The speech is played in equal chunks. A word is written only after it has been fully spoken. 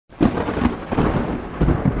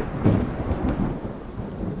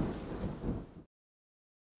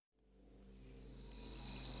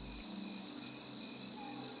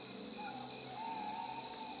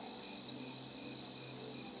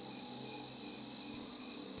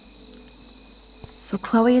So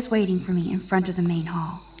Chloe is waiting for me in front of the main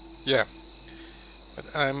hall. Yeah, but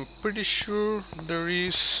I'm pretty sure there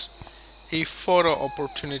is a photo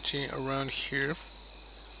opportunity around here.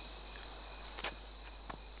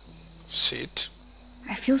 Sit.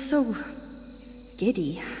 I feel so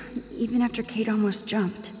giddy, even after Kate almost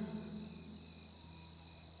jumped.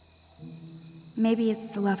 Maybe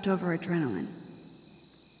it's the leftover adrenaline.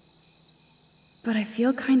 But I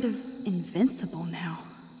feel kind of invincible now.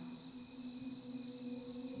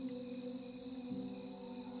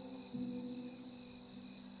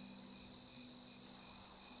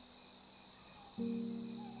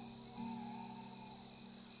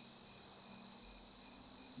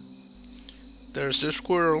 There's the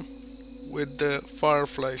squirrel with the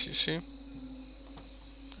fireflies, you see?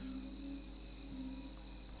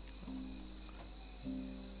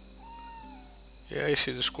 Yeah, I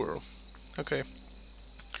see the squirrel. Okay.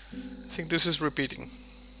 I think this is repeating.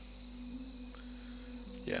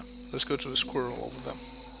 Yeah, let's go to the squirrel over there.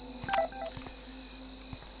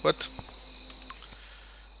 What?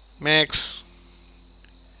 Max?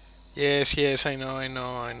 Yes, I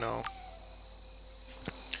know.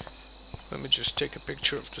 Let me just take a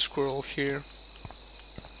picture of the squirrel here.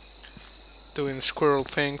 Doing squirrel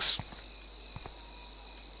things.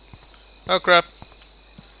 Oh crap.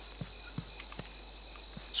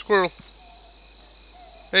 Squirrel.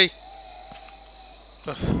 Hey.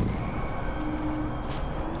 Ugh.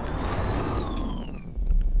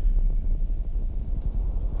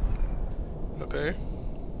 Okay.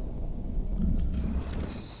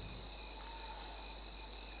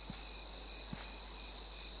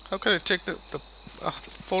 How can I take the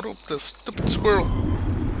photo of the stupid squirrel?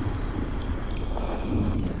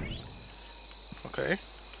 Okay.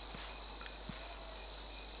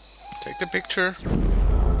 Take the picture.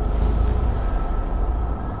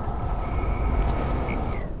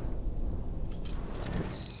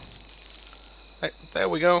 Hey, there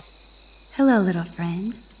we go. Hello, little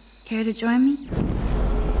friend. Care to join me?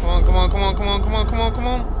 Come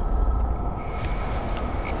on.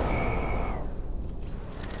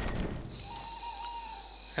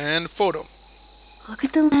 And photo. Look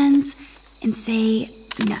at the lens and say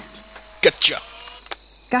nut. Gotcha.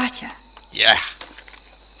 Gotcha. Yeah.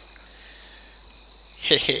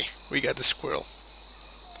 Hehe, we got the squirrel.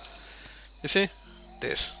 You see?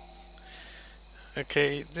 This.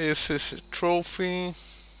 Okay, this is a trophy.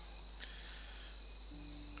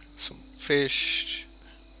 Some fish.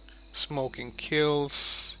 Smoking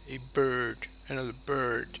kills. A bird. Another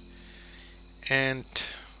bird. And...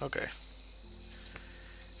 okay.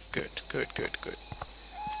 Good.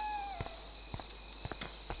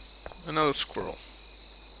 Another squirrel.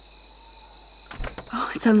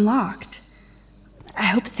 Oh, it's unlocked. I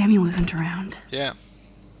hope Samuel isn't around. Yeah.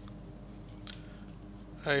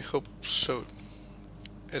 I hope so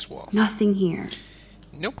as well. Nothing here.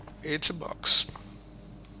 Nope, it's a box.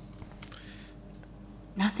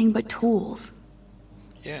 Nothing but tools.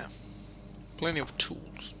 Yeah, plenty of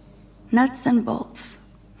tools. Nuts and bolts.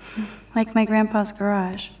 Like my grandpa's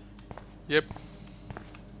garage. Yep.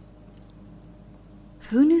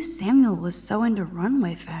 Who knew Samuel was so into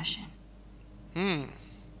runway fashion?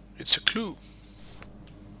 It's a clue.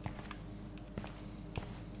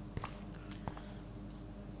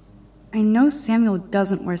 I know Samuel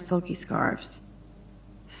doesn't wear silky scarves.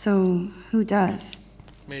 So, who does?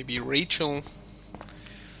 Maybe Rachel.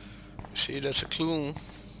 See, that's a clue.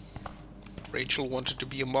 Rachel wanted to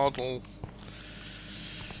be a model.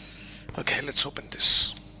 Okay, let's open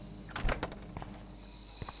this.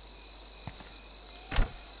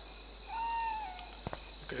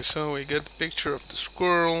 Okay, so we get the picture of the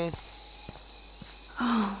squirrel.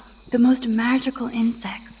 Oh, the most magical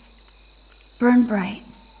insects. Burn bright.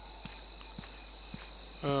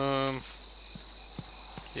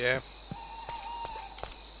 Yeah.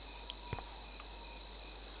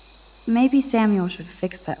 Maybe Samuel should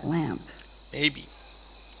fix that lamp. Maybe.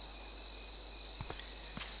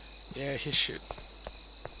 Yeah, he should.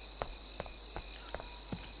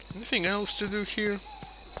 Anything else to do here?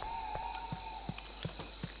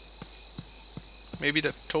 Maybe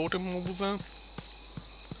that totem over there?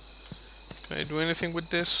 Can I do anything with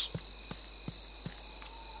this?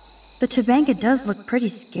 The Tobanga does look pretty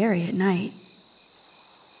scary at night.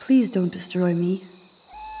 Please don't destroy me.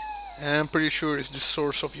 I'm pretty sure it's the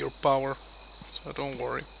source of your power, so don't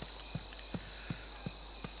worry.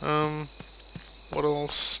 What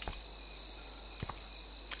else?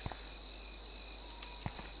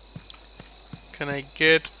 Can I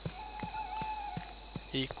get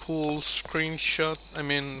a cool screenshot? I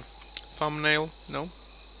mean, thumbnail? No?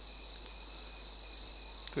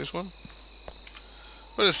 This one?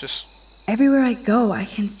 What is this? Everywhere I go, I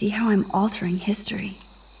can see how I'm altering history.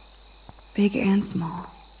 Big and small.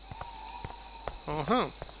 Uh-huh.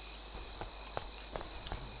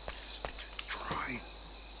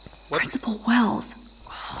 What? Principal Wells.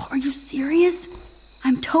 Oh, are you serious?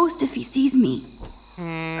 I'm toast if he sees me.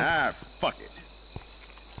 Fuck it.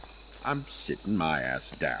 I'm sitting my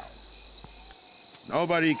ass down.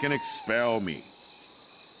 Nobody can expel me.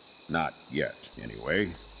 Not yet, anyway.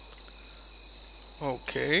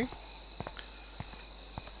 Okay.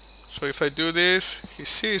 So if I do this, he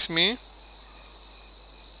sees me.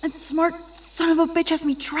 That smart son of a bitch has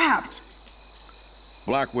me trapped.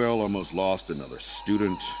 Blackwell almost lost another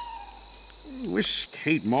student. Wish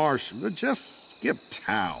Kate Marsh would just skip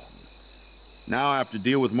town. Now I have to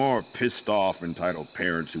deal with more pissed off entitled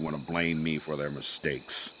parents who want to blame me for their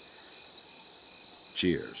mistakes.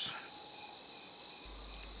 Cheers.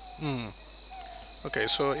 Okay,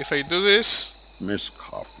 so if I do this... Miss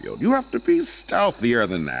Caulfield, you have to be stealthier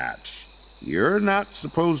than that. You're not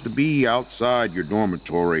supposed to be outside your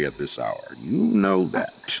dormitory at this hour. You know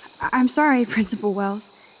that. I'm sorry, Principal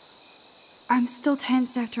Wells. I'm still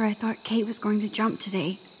tense after I thought Kate was going to jump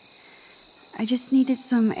today. I just needed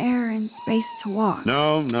some air and space to walk.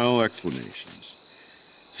 No explanations.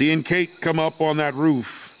 Seeing Kate come up on that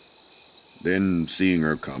roof, then seeing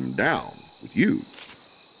her come down with you.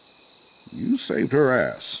 You saved her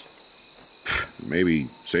ass. Maybe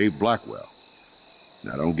saved Blackwell.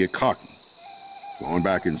 Now don't get cocky. Going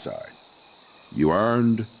back inside. You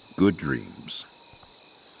earned good dreams.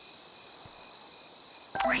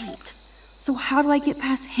 Great. So how do I get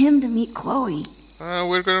past him to meet Chloe?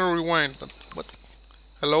 We're gonna rewind, but what?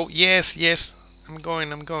 Hello? Yes. I'm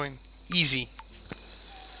going. Easy.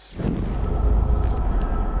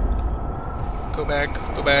 Go back.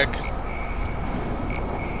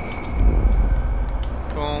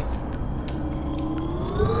 Come on.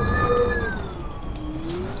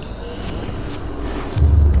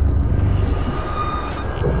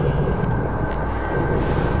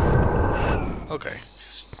 Okay.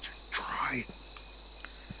 Try.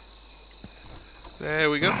 There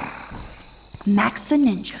we go. Max the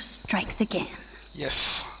Ninja strikes again.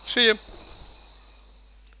 Yes. See ya.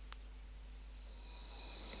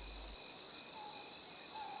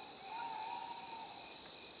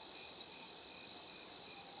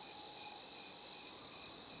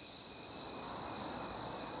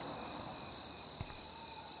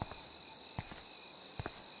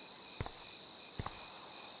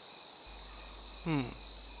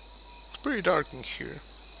 It's pretty dark in here.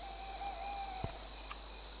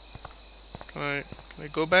 Can I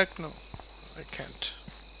go back? No, I can't.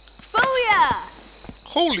 Booyah!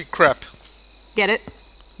 Holy crap! Get it?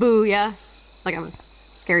 Booyah. Like I'm a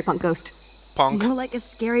scary punk ghost. Punk. More like a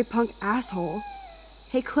scary punk asshole.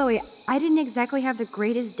 Hey, Chloe, I didn't exactly have the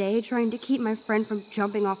greatest day trying to keep my friend from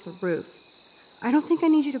jumping off the roof. I don't think I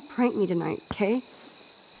need you to prank me tonight, okay?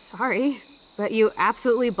 Sorry, but you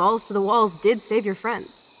absolutely balls to the walls did save your friend.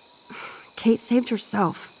 Kate saved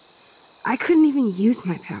herself. I couldn't even use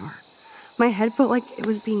my power. My head felt like it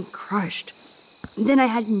was being crushed. Then I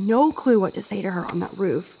had no clue what to say to her on that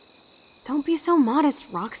roof. Don't be so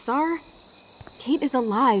modest, Rockstar. Kate is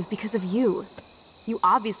alive because of you. You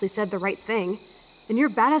obviously said the right thing, and your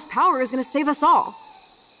badass power is gonna save us all.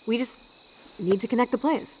 We just need to connect the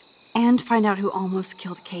plays. And find out who almost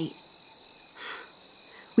killed Kate.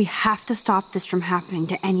 We have to stop this from happening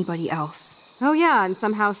to anybody else. Oh yeah, and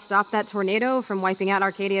somehow stop that tornado from wiping out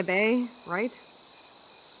Arcadia Bay, right?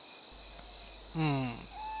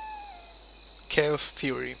 Chaos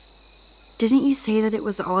theory. Didn't you say that it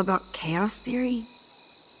was all about chaos theory?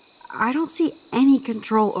 I don't see any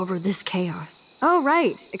control over this chaos. Oh,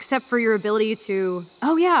 right. Except for your ability to,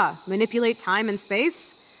 oh yeah, manipulate time and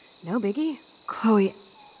space. No biggie. Chloe,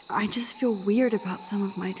 I just feel weird about some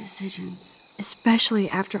of my decisions. Especially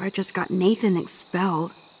after I just got Nathan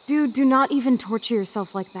expelled. Dude, do not even torture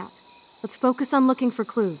yourself like that. Let's focus on looking for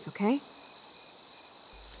clues, okay?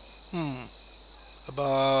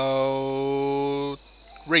 About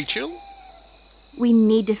Rachel? We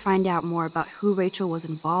need to find out more about who Rachel was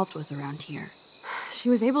involved with around here. She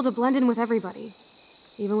was able to blend in with everybody,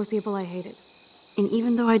 even with people I hated. And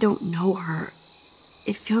even though I don't know her,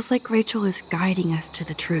 it feels like Rachel is guiding us to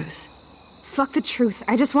the truth. Fuck the truth.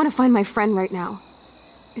 I just want to find my friend right now.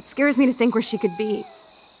 It scares me to think where she could be.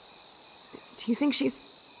 Do you think she's...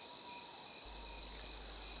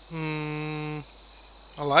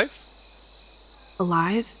 Alive?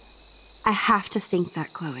 Alive? I have to think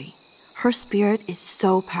that, Chloe. Her spirit is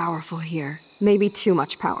so powerful here. Maybe too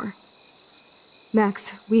much power.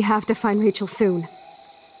 Max, we have to find Rachel soon.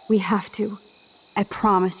 We have to. I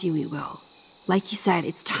promise you we will. Like you said,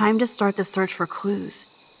 it's time to start the search for clues.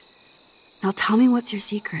 Now tell me what's your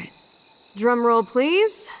secret. Drum roll,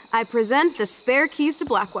 please. I present the spare keys to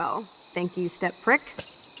Blackwell. Thank you, step prick.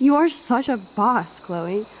 You are such a boss,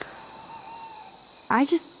 Chloe. I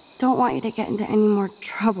just don't want you to get into any more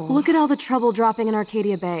trouble. Look at all the trouble dropping in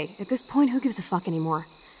Arcadia Bay. At this point, who gives a fuck anymore?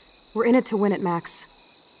 We're in it to win it, Max.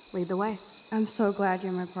 Lead the way. I'm so glad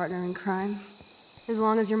you're my partner in crime. As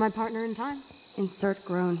long as you're my partner in time. Insert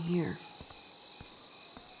groan here.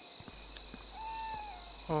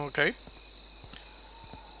 Okay.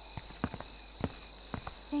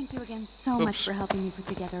 Thank you again so much for helping me put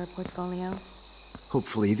together a portfolio.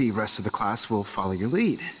 Hopefully the rest of the class will follow your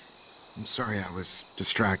lead. I'm sorry I was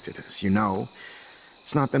distracted. As you know,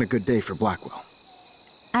 it's not been a good day for Blackwell.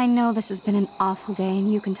 I know this has been an awful day,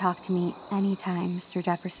 and you can talk to me anytime, Mr.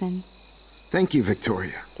 Jefferson. Thank you,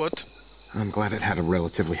 Victoria. What? I'm glad it had a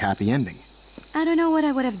relatively happy ending. I don't know what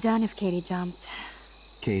I would have done if Katie jumped.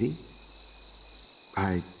 Katie?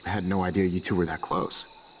 I had no idea you two were that close.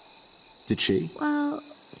 Did she? Well,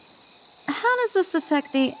 how does this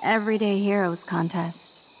affect the Everyday Heroes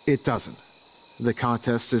contest? It doesn't. The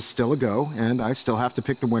contest is still a go, and I still have to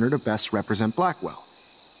pick the winner to best represent Blackwell.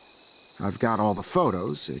 I've got all the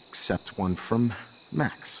photos, except one from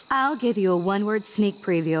Max. I'll give you a one-word sneak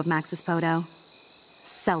preview of Max's photo.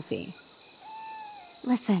 Selfie.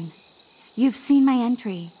 Listen, you've seen my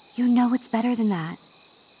entry. You know it's better than that.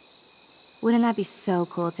 Wouldn't that be so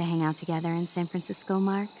cool to hang out together in San Francisco,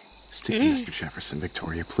 Mark? Stick to Mr. Jefferson,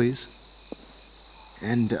 Victoria, please.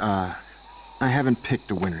 And, I haven't picked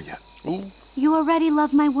a winner yet. Ooh. You already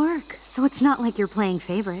love my work, so it's not like you're playing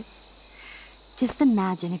favorites. Just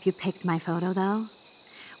imagine if you picked my photo, though.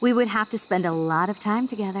 We would have to spend a lot of time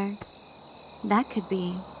together. That could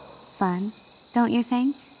be fun, don't you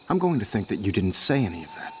think? I'm going to think that you didn't say any of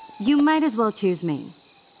that. You might as well choose me.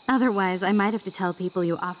 Otherwise, I might have to tell people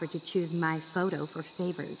you offered to choose my photo for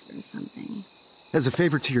favors or something. As a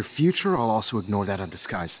favor to your future, I'll also ignore that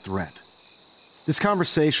undisguised threat. This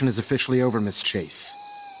conversation is officially over, Miss Chase.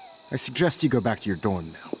 I suggest you go back to your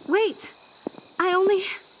dorm now. Wait! I only...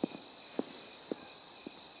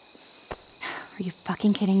 Are you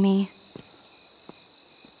fucking kidding me?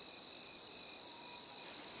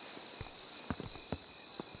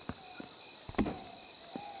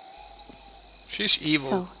 She's evil.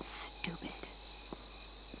 So stupid.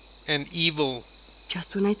 And evil.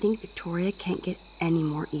 Just when I think Victoria can't get any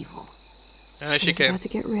more evil. She She's can. about to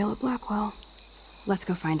get real at Blackwell. Let's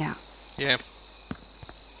go find out. Yeah.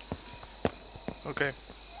 Okay.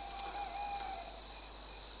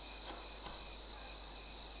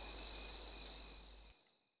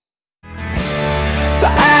 The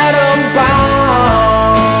atom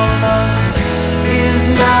bomb is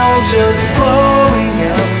now just glowing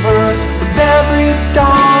embers. With every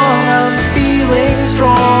dawn I'm feeling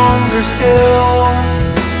stronger still.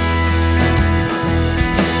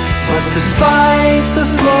 But despite the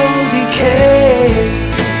slow decay,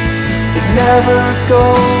 it never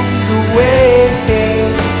goes away.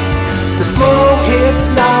 The slow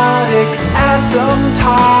hypnotic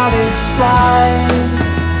asymptotic slide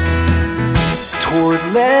toward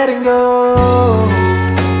letting go.